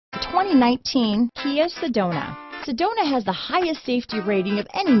2019 Kia Sedona. Sedona has the highest safety rating of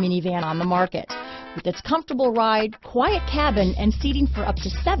any minivan on the market. With its comfortable ride, quiet cabin, and seating for up to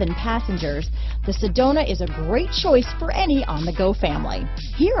 7 passengers, the Sedona is a great choice for any on-the-go family.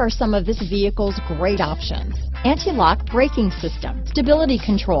 Here are some of this vehicle's great options: anti-lock braking system, stability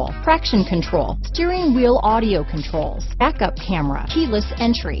control, traction control, steering wheel audio controls, backup camera, keyless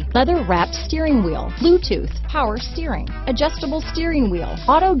entry, leather-wrapped steering wheel, Bluetooth, power steering, adjustable steering wheel,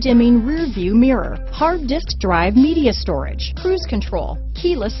 auto-dimming rear-view mirror, hard disk drive media storage, cruise control,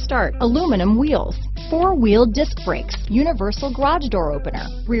 keyless start, aluminum wheels, 4-wheel disc brakes, universal garage door opener,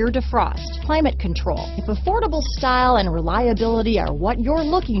 rear defrost, climate control. If affordable style and reliability are what you're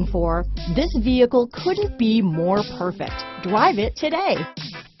looking for, this vehicle couldn't be more perfect. Drive it today.